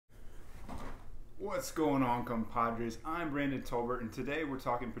What's going on, compadres? I'm Brandon Tolbert, and today we're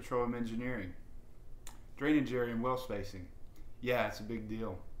talking petroleum engineering, drainage area, and well spacing. Yeah, it's a big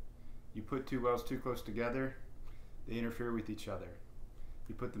deal. You put two wells too close together, they interfere with each other.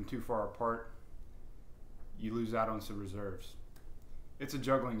 You put them too far apart, you lose out on some reserves. It's a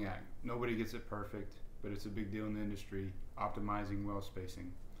juggling act. Nobody gets it perfect, but it's a big deal in the industry, optimizing well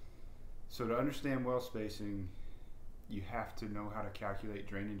spacing. So to understand well spacing, you have to know how to calculate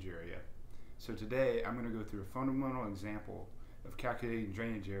drainage area. So today I'm going to go through a fundamental example of calculating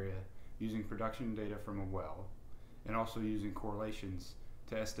drainage area using production data from a well and also using correlations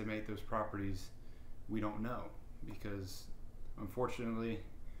to estimate those properties we don't know, because unfortunately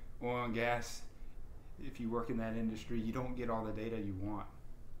oil and gas, if you work in that industry, you don't get all the data you want.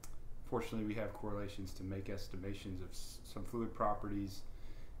 Fortunately, we have correlations to make estimations of some fluid properties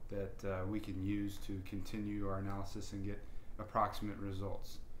that we can use to continue our analysis and get approximate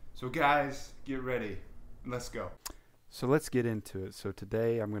results. So guys, get ready. Let's go. So let's get into it. So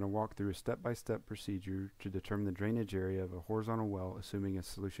today I'm going to walk through a step-by-step procedure to determine the drainage area of a horizontal well, assuming a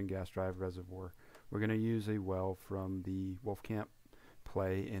solution gas drive reservoir. We're going to use a well from the Wolfcamp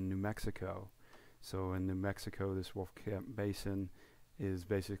play in New Mexico. So in New Mexico, this Wolfcamp Basin is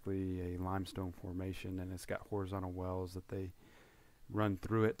basically a limestone formation, and it's got horizontal wells that they run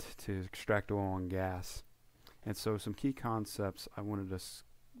through it to extract oil and gas. And so some key concepts I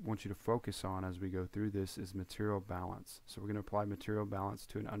want you to focus on as we go through this is material balance. So we're going to apply material balance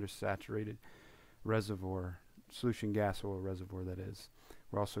to an undersaturated reservoir, solution gas oil reservoir that is.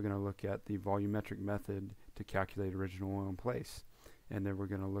 We're also going to look at the volumetric method to calculate original oil in place. And then we're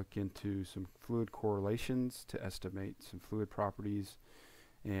going to look into some fluid correlations to estimate some fluid properties.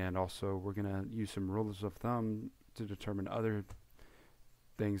 And also we're going to use some rules of thumb to determine other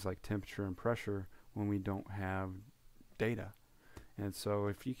things like temperature and pressure when we don't have data. And so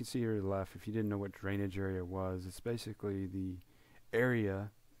if you can see here to the left, if you didn't know what drainage area was, it's basically the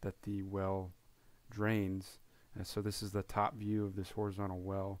area that the well drains. And so this is the top view of this horizontal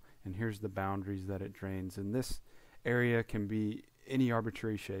well, and here's the boundaries that it drains. And this area can be any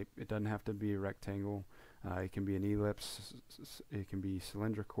arbitrary shape. It doesn't have to be a rectangle. It can be an ellipse. It can be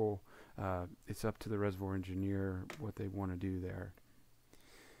cylindrical. It's up to the reservoir engineer what they want to do there.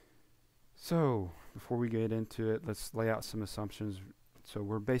 So before we get into it, let's lay out some assumptions. So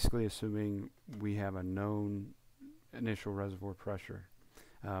we're basically assuming we have a known initial reservoir pressure.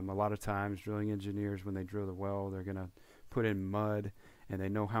 A lot of times drilling engineers, when they drill the well, they're going to put in mud, and they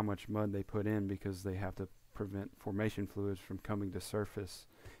know how much mud they put in because they have to prevent formation fluids from coming to surface.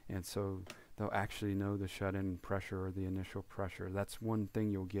 And so they'll actually know the shut-in pressure or the initial pressure. That's one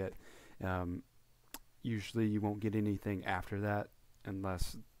thing you'll get. Usually you won't get anything after that,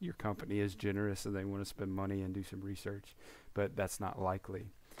 unless your company is generous and they want to spend money and do some research, but that's not likely.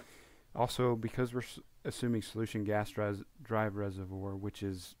 Also, because we're assuming solution gas drive reservoir, which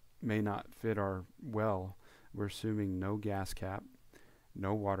may not fit our well, we're assuming no gas cap,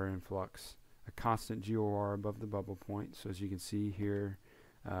 no water influx, a constant GOR above the bubble point. So as you can see here,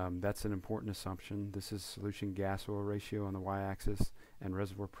 that's an important assumption. This is solution gas oil ratio on the y-axis and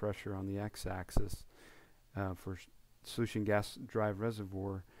reservoir pressure on the x-axis. For solution gas drive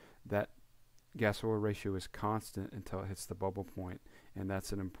reservoir, that gas oil ratio is constant until it hits the bubble point, and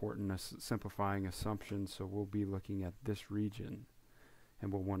that's an important simplifying assumption. So we'll be looking at this region,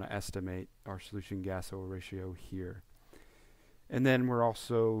 and we'll want to estimate our solution gas oil ratio here. And then we're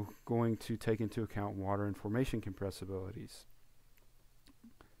also going to take into account water and formation compressibilities.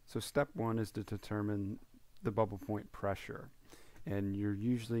 So step one is to determine the bubble point pressure, and you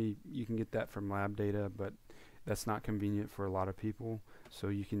can get that from lab data, but that's not convenient for a lot of people. So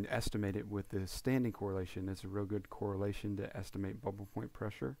you can estimate it with the standing correlation. It's a real good correlation to estimate bubble point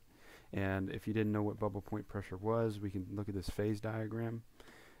pressure. And if you didn't know what bubble point pressure was, we can look at this phase diagram.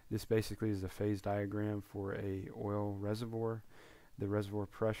 This basically is a phase diagram for a oil reservoir. The reservoir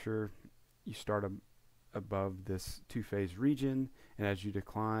pressure, you start above this two-phase region, and as you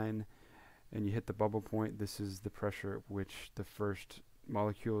decline and you hit the bubble point, this is the pressure at which the first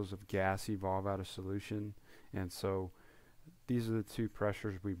molecules of gas evolve out of solution. And so these are the two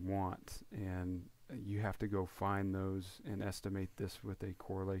pressures we want, and you have to go find those and estimate this with a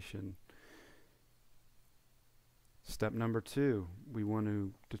correlation. Step number two, we want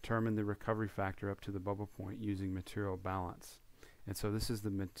to determine the recovery factor up to the bubble point using material balance. And so this is the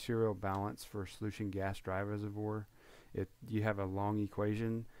material balance for a solution gas drive reservoir. You have a long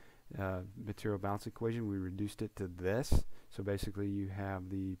equation, material balance equation. We reduced it to this. So basically you have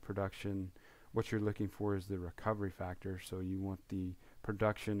the production. What you're looking for is the recovery factor. So you want the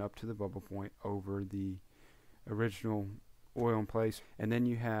production up to the bubble point over the original oil in place, and then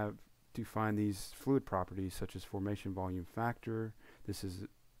you have to find these fluid properties such as formation volume factor. This is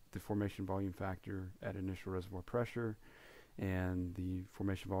the formation volume factor at initial reservoir pressure, and the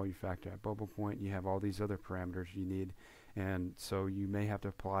formation volume factor at bubble point. You have all these other parameters you need, and so you may have to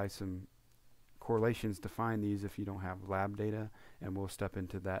apply some correlations to find these if you don't have lab data, and we'll step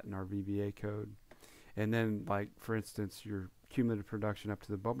into that in our VBA code. And then, like for instance, your cumulative production up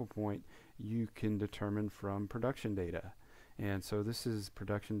to the bubble point, you can determine from production data. And so this is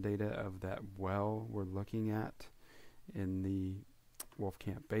production data of that well we're looking at in the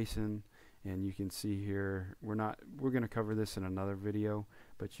Wolfcamp Basin. And you can see here, we're going to cover this in another video,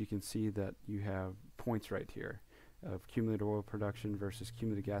 but you can see that you have points right here of cumulative oil production versus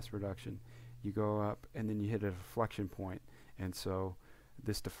cumulative gas production. You go up and then you hit a deflection point, and so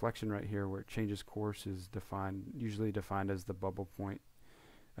this deflection right here where it changes course is usually defined as the bubble point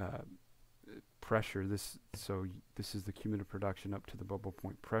pressure. So this is the cumulative production up to the bubble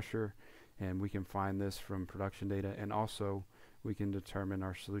point pressure, and we can find this from production data, and also we can determine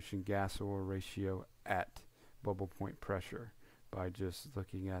our solution gas oil ratio at bubble point pressure by just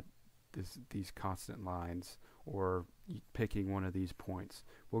looking at these constant lines or picking one of these points.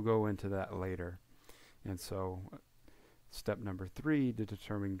 We'll go into that later. And so step number 3 to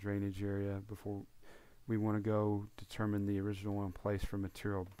determine drainage area, before we want to go determine the original oil in place for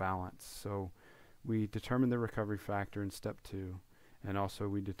material balance. So we determine the recovery factor in step 2, and also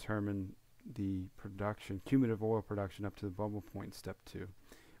we determine the cumulative oil production up to the bubble point in step 2.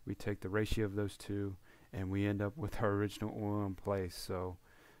 We take the ratio of those two and we end up with our original oil in place. So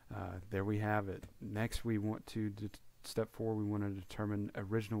there we have it. Next we want to step 4, we want to determine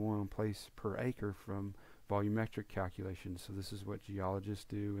original oil in place per acre from volumetric calculations. So this is what geologists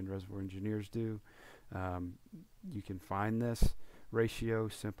do and reservoir engineers do. You can find this ratio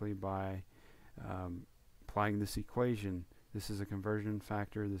simply by applying this equation. This is a conversion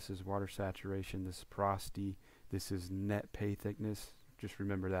factor, this is water saturation, this is porosity, this is net pay thickness. Just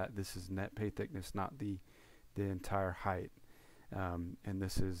remember that this is net pay thickness, not the entire height. And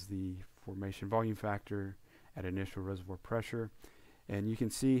this is the formation volume factor at initial reservoir pressure. And you can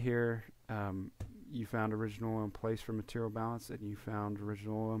see here you found original oil in place for material balance, and you found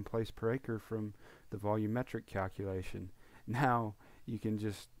original oil in place per acre from the volumetric calculation. Now you can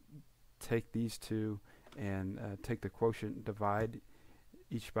just take these two and take the quotient, divide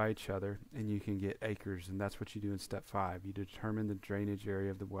each by each other, and you can get acres. And that's what you do in step 5. You determine the drainage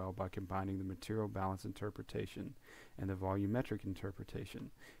area of the well by combining the material balance interpretation and the volumetric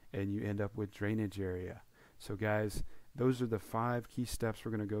interpretation, and you end up with drainage area. So guys, those are the 5 key steps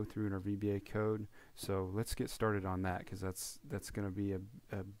we're going to go through in our VBA code. So let's get started on that, because that's going to be a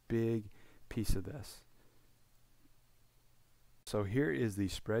big piece of this. So here is the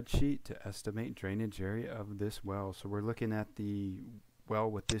spreadsheet to estimate drainage area of this well. So we're looking at the well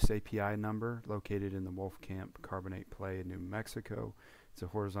with this API number located in the Wolfcamp Carbonate Play in New Mexico. It's a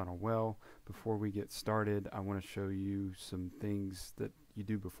horizontal well. Before we get started, I want to show you some things that you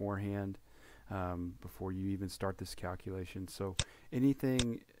do beforehand before you even start this calculation. So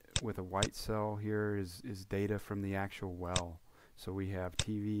anything with a white cell here is data from the actual well. So we have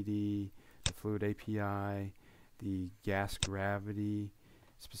TVD, the fluid API, the gas gravity,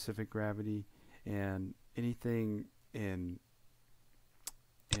 specific gravity, and anything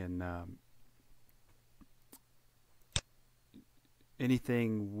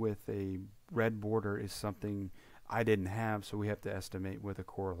anything with a red border is something I didn't have, so we have to estimate with a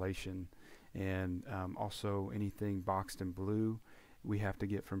correlation. And also anything boxed in blue we have to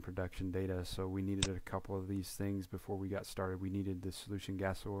get from production data. So we needed a couple of these things before we got started. We needed the solution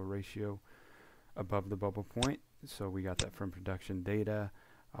gas oil ratio above the bubble point, so we got that from production data.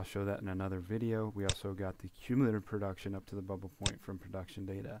 I'll show that in another video. We also got the cumulative production up to the bubble point from production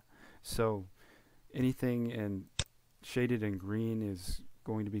data. So anything shaded in green is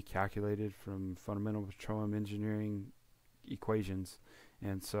going to be calculated from fundamental petroleum engineering equations.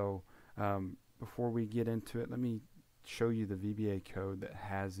 And so before we get into it, let me show you the VBA code that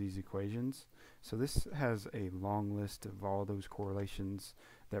has these equations. So this has a long list of all those correlations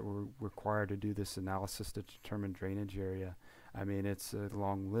that were required to do this analysis to determine drainage area. I mean, it's a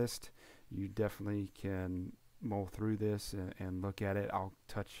long list. You definitely can mull through this and look at it. I'll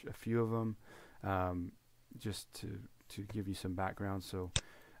touch a few of them just to give you some background. So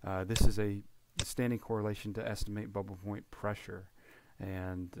this is a standing correlation to estimate bubble point pressure.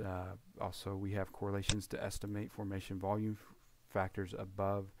 And also we have correlations to estimate formation volume factors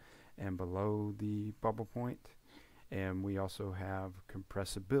above and below the bubble point. And we also have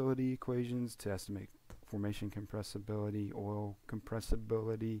compressibility equations to estimate formation compressibility, oil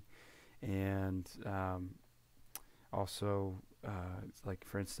compressibility, and also like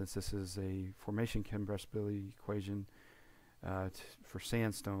for instance, this is a formation compressibility equation for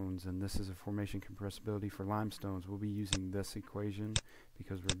sandstones, and this is a formation compressibility for limestones. We'll be using this equation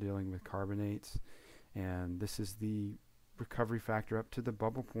because we're dealing with carbonates, and this is the recovery factor up to the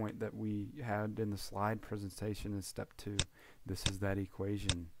bubble point that we had in the slide presentation in step 2. This is that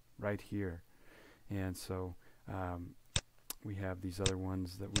equation right here. And so we have these other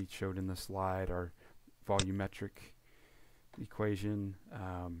ones that we showed in the slide, our volumetric equation.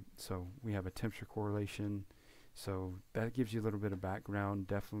 So we have a temperature correlation. So that gives you a little bit of background.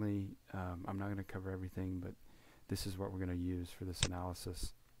 Definitely, I'm not going to cover everything, but this is what we're going to use for this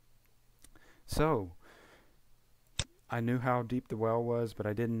analysis. So I knew how deep the well was, but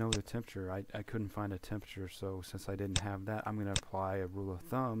I didn't know the temperature. I couldn't find a temperature, so since I didn't have that, I'm going to apply a rule of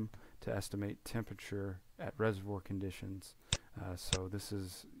thumb to estimate temperature at reservoir conditions. So this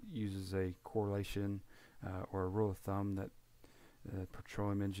uses a correlation or a rule of thumb that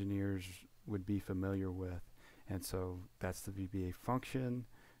petroleum engineers would be familiar with. And so that's the VBA function,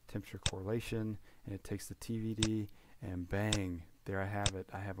 temperature correlation, and it takes the TVD, and bang, there I have it.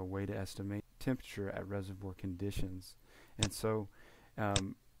 I have a way to estimate temperature at reservoir conditions. And so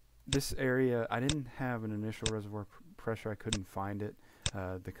this area, I didn't have an initial reservoir pressure. I couldn't find it.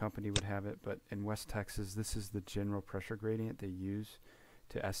 The company would have it, but in West Texas, this is the general pressure gradient they use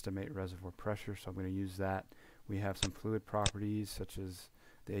to estimate reservoir pressure, so I'm going to use that. We have some fluid properties such as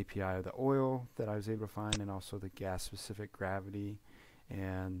the API of the oil that I was able to find, and also the gas-specific gravity.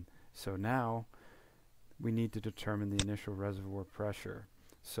 And so now we need to determine the initial reservoir pressure.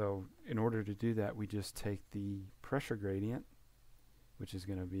 So in order to do that, we just take the pressure gradient, which is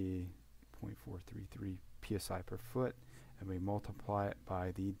going to be 0.433 psi per foot, and we multiply it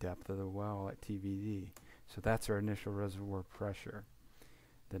by the depth of the well at TVD. So that's our initial reservoir pressure.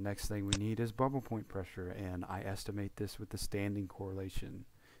 The next thing we need is bubble point pressure, and I estimate this with the standing correlation.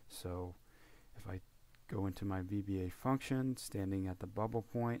 So if I go into my VBA function, standing at the bubble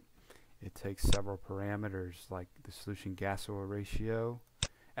point, it takes several parameters like the solution gas-oil ratio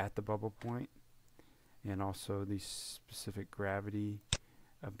at the bubble point, and also the specific gravity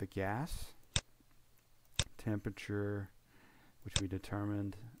of the gas, temperature, which we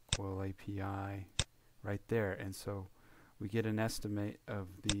determined, oil API, right there. And so we get an estimate of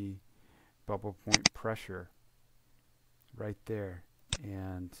the bubble point pressure right there.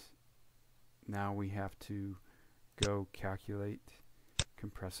 And now we have to go calculate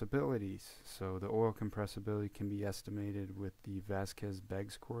compressibilities. So the oil compressibility can be estimated with the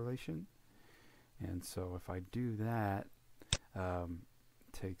Vasquez-Beggs correlation. And so if I do that,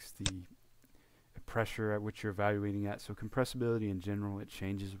 takes the pressure at which you're evaluating at. So compressibility in general, it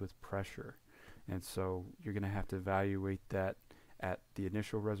changes with pressure. And so you're going to have to evaluate that at the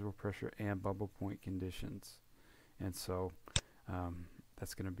initial reservoir pressure and bubble point conditions. And so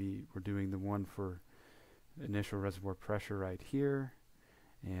that's going to be, we're doing the one for initial reservoir pressure right here,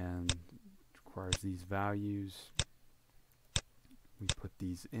 and it requires these values. We put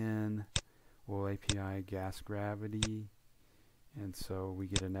these in, oil API, gas gravity, and so we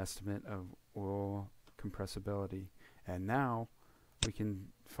get an estimate of oil compressibility. And now we can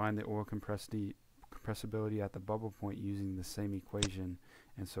find the oil compressibility at the bubble point using the same equation.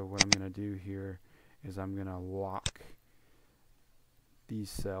 And so what I'm going to do here is I'm going to lock these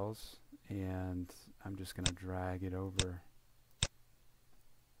cells, and I'm just going to drag it over.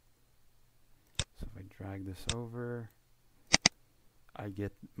 So if I drag this over, I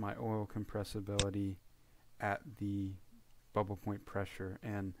get my oil compressibility at the bubble point pressure.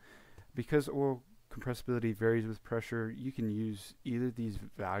 And because oil compressibility varies with pressure, you can use either these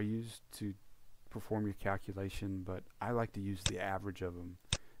values to perform your calculation, but I like to use the average of them.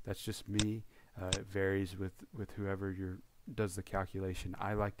 That's just me. It varies with whoever does the calculation.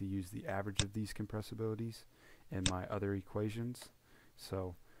 I like to use the average of these compressibilities in my other equations.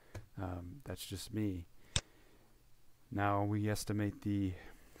 So that's just me. Now we estimate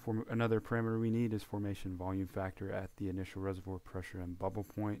another parameter we need is formation volume factor at the initial reservoir pressure and bubble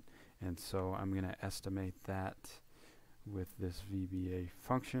point. And so I'm going to estimate that with this VBA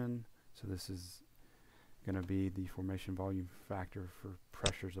function. So this is going to be the formation volume factor for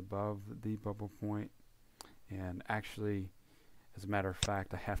pressures above the bubble point. And actually, as a matter of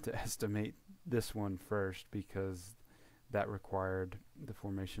fact, I have to estimate this one first because that required the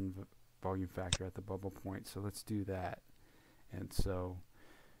formation volume factor at the bubble point. So let's do that. And so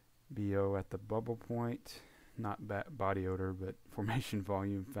BO at the bubble point, not body odor, but formation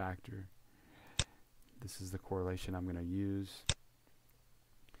volume factor. This is the correlation I'm going to use.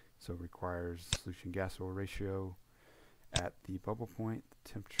 So it requires solution gas-oil ratio at the bubble point,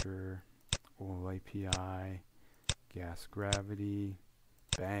 temperature, oil API, gas gravity,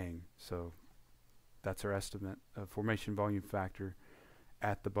 bang. So that's our estimate of formation volume factor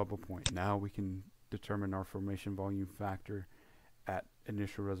at the bubble point. Now we can determine our formation volume factor at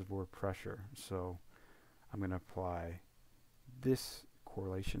initial reservoir pressure. So I'm going to apply this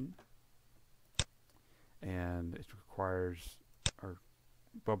correlation, and it requires our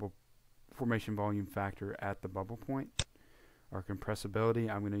bubble formation volume factor at the bubble point. Our compressibility,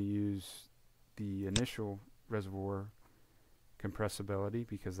 I'm going to use the initial reservoir compressibility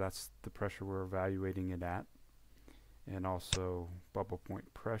because that's the pressure we're evaluating it at, and also bubble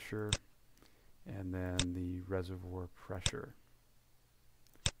point pressure, and then the reservoir pressure.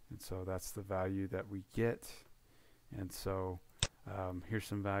 And so that's the value that we get. And so here's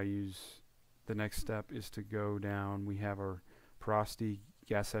some values. The next step is to go down. We have our porosity,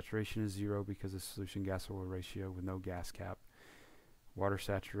 gas saturation is 0 because of solution gas oil ratio with no gas cap. Water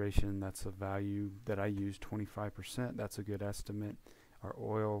saturation, that's a value that I use, 25%. That's a good estimate. Our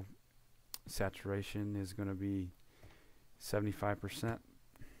oil saturation is going to be 75%.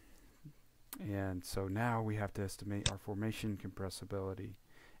 And so now we have to estimate our formation compressibility.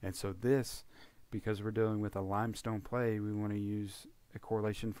 And so this, because we're dealing with a limestone play, we want to use a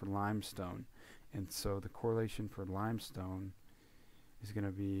correlation for limestone. And so the correlation for limestone is going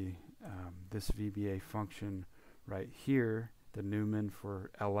to be this VBA function right here, the Newman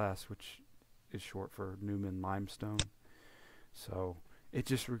for LS, which is short for Newman limestone. So it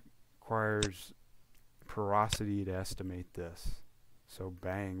just requires porosity to estimate this. So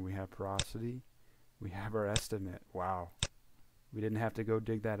bang, we have porosity, we have our estimate. Wow. We didn't have to go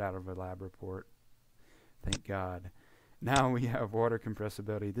dig that out of a lab report. Thank God. Now we have water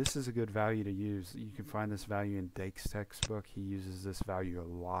compressibility. This is a good value to use. You can find this value in Dake's textbook. He uses this value a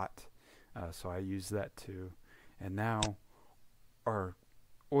lot. So I use that too. And now our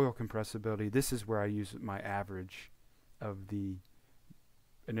oil compressibility, this is where I use my average of the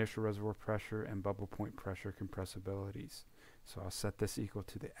initial reservoir pressure and bubble point pressure compressibilities. So I'll set this equal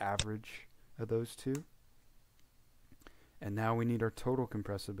to the average of those two. And now we need our total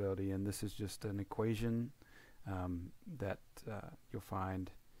compressibility, and this is just an equation that you'll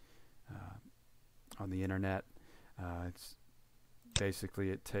find on the internet. It's basically,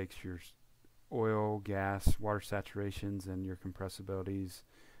 it takes your oil, gas, water saturations, and your compressibilities,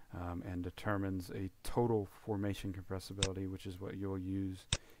 and determines a total formation compressibility, which is what you'll use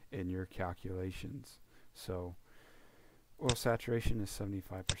in your calculations. So oil saturation is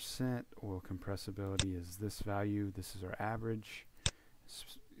 75%. Oil compressibility is this value. This is our average.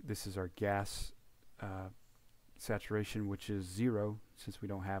 This is our gas saturation, which is 0 since we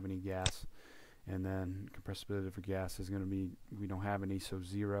don't have any gas. And then compressibility for gas is going to be, we don't have any, so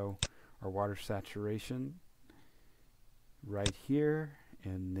 0. Our water saturation right here,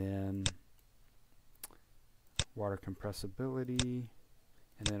 and then water compressibility,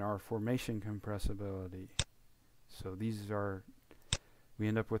 and then our formation compressibility. So these are, we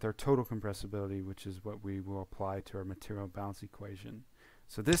end up with our total compressibility, which is what we will apply to our material balance equation.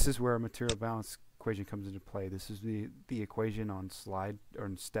 So this is where our material balance equation comes into play. This is the equation on slide, or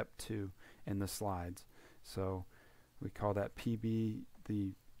in step 2 in the slides. So we call that PB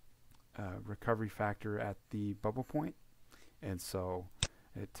the recovery factor at the bubble point. And so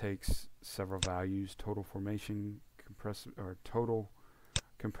it takes several values: total formation total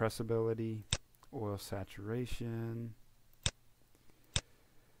compressibility, oil saturation,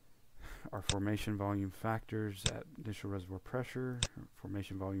 our formation volume factors at initial reservoir pressure,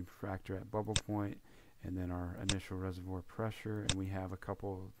 formation volume factor at bubble point, and then our initial reservoir pressure. And we have a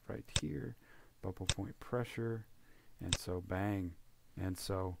couple right here, bubble point pressure, and so bang. And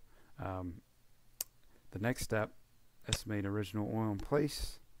so the next step, estimate original oil in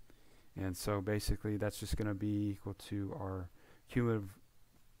place. And so basically that's just going to be equal to our cumulative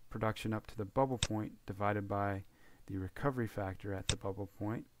production up to the bubble point divided by the recovery factor at the bubble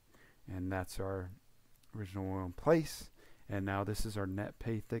point, and that's our original oil in place. And now this is our net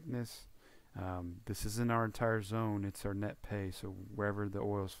pay thickness. This isn't our entire zone, it's our net pay, so wherever the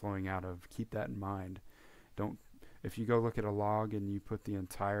oil is flowing out of, keep that in mind. If you go look at a log and you put the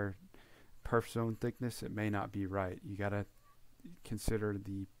entire perf zone thickness, it may not be right. You got to consider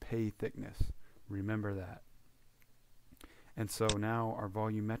the pay thickness. Remember that. And so now our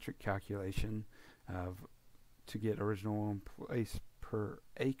volumetric calculation to get original oil in place per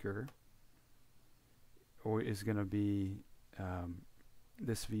acre is going to be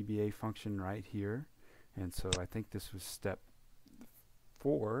this VBA function right here. And so I think this was step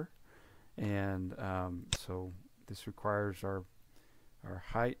 4. And so this requires our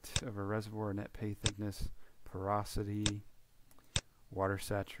height of a reservoir, net pay thickness, porosity, water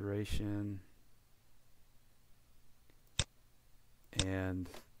saturation, and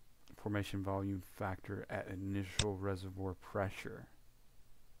formation volume factor at initial reservoir pressure.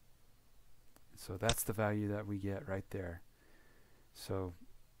 So that's the value that we get right there. So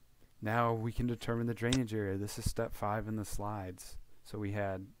now we can determine the drainage area. This is step 5 in the slides. So we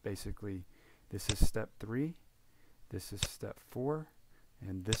had basically, this is step 3, this is step 4,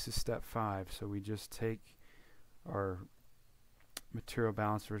 and this is step 5. So we just take our material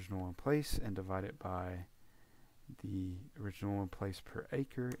balance original in place and divide it by the original in place per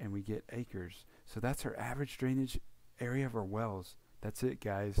acre, and we get acres. So that's our average drainage area of our wells. That's it,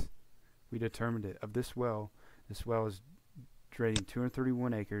 guys. We determined it. Of this well is draining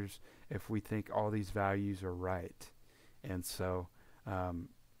 231 acres if we think all these values are right. And so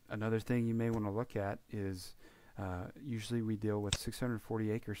another thing you may want to look at is usually we deal with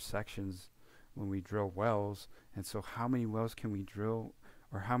 640 acre sections when we drill wells, and so how many wells can we drill,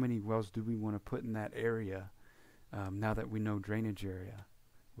 or how many wells do we want to put in that area now that we know drainage area?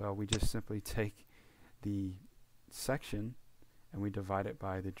 Well, we just simply take the section and we divide it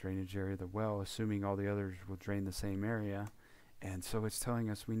by the drainage area of the well, assuming all the others will drain the same area. And so it's telling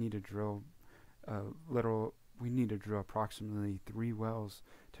us we need to drill approximately 3 wells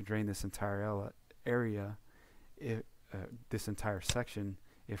to drain this entire area, this entire section,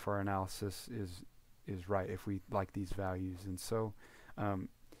 if our analysis is right, if we like these values. And so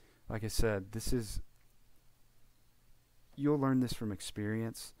like I said, you'll learn this from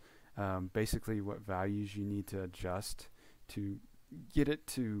experience, basically what values you need to adjust to get it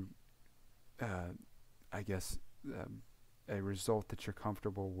to a result that you're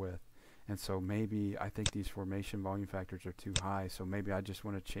comfortable with. And so maybe I think these formation volume factors are too high, so maybe I just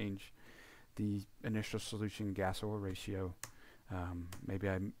want to change the initial solution gas oil ratio. Maybe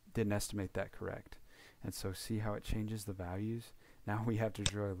I didn't estimate that correct. And so see how it changes the values. Now we have to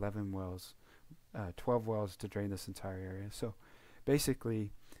drill 12 wells to drain this entire area. So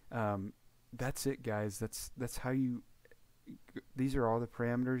basically that's it, guys. That's how these are all the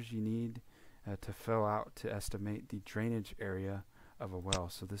parameters you need to fill out to estimate the drainage area of a well.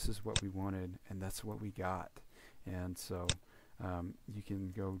 So this is what we wanted, and that's what we got. And so you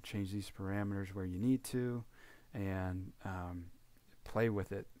can go change these parameters where you need to, and play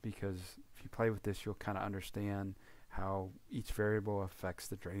with it, because if you play with this, you'll kind of understand how each variable affects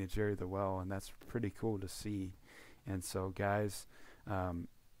the drainage area of the well, and that's pretty cool to see. And so guys,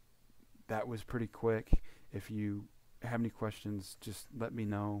 that was pretty quick. If you have any questions, just let me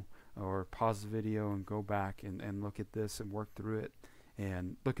know, or pause the video and go back and look at this and work through it,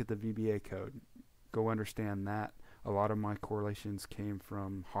 and look at the VBA code. Go understand that. A lot of my correlations came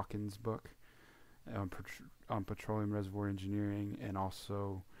from Hawkins' book on petroleum reservoir engineering, and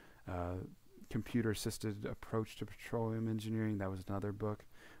also computer-assisted approach to petroleum engineering. That was another book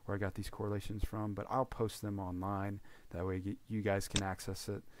where I got these correlations from, but I'll post them online. That way you guys can access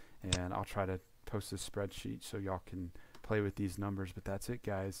it, and I'll try to post this spreadsheet so y'all can play with these numbers. But that's it,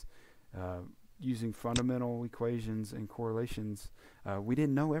 guys. Using fundamental equations and correlations, we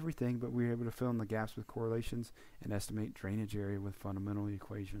didn't know everything, but we were able to fill in the gaps with correlations and estimate drainage area with fundamental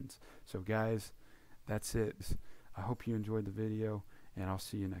equations. So guys, that's it. I hope you enjoyed the video, and I'll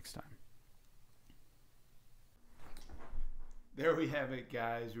see you next time. There we have it,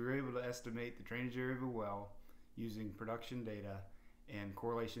 guys. We were able to estimate the drainage area of a well using production data and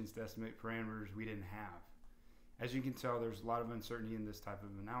correlations to estimate parameters we didn't have. As you can tell, there's a lot of uncertainty in this type of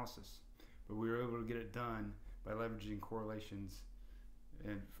analysis, but we were able to get it done by leveraging correlations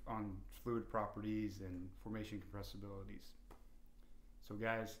on fluid properties and formation compressibilities. So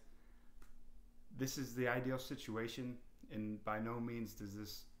guys, this is the ideal situation, and by no means does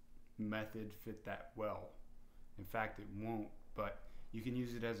this method fit that well. In fact, it won't, but you can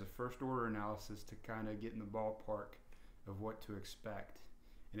use it as a first order analysis to kind of get in the ballpark of what to expect.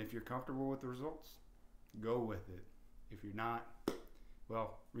 And if you're comfortable with the results, go with it. If you're not,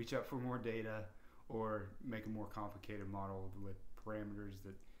 well, reach out for more data or make a more complicated model with parameters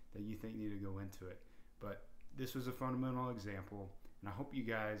that you think need to go into it. But this was a fundamental example, and I hope you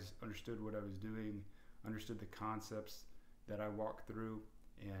guys understood what I was doing, understood the concepts that I walked through,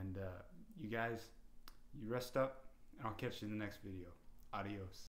 and you guys, you rest up, and I'll catch you in the next video. Adios.